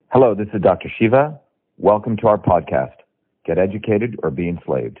Hello, this is Dr. Shiva. Welcome to our podcast, Get Educated or Be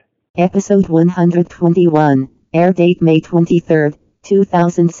Enslaved. Episode 121, air date May 23rd,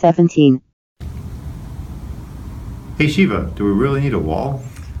 2017. Hey Shiva, do we really need a wall?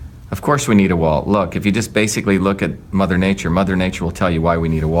 Of course we need a wall. Look, if you just basically look at Mother Nature will tell you why we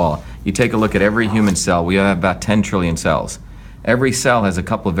need a wall. You take a look at every human cell, we have about 10 trillion cells. Every cell has a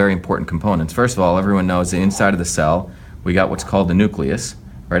couple of very important components. First of all, everyone knows the inside of the cell, we got what's called the nucleus.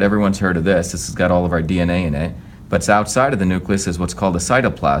 Right, everyone's heard of this. This has got all of our DNA in it. But outside of the nucleus is what's called the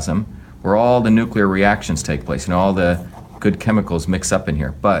cytoplasm, where all the nuclear reactions take place. All the good chemicals mix up in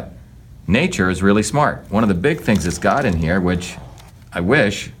here. But nature is really smart. One of the big things it's got in here, which I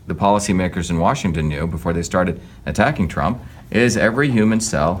wish the policymakers in Washington knew before they started attacking Trump, is every human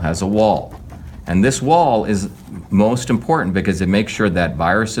cell has a wall. And this wall is most important because it makes sure that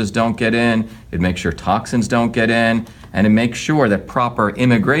viruses don't get in, it makes sure toxins don't get in, and it makes sure that proper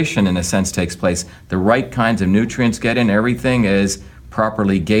immigration, in a sense, takes place. The right kinds of nutrients get in, everything is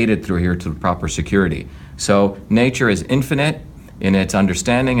properly gated through here to the proper security. So nature is infinite in its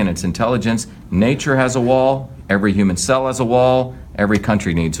understanding and its intelligence. Nature has a wall, every human cell has a wall, every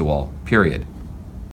country needs a wall, period.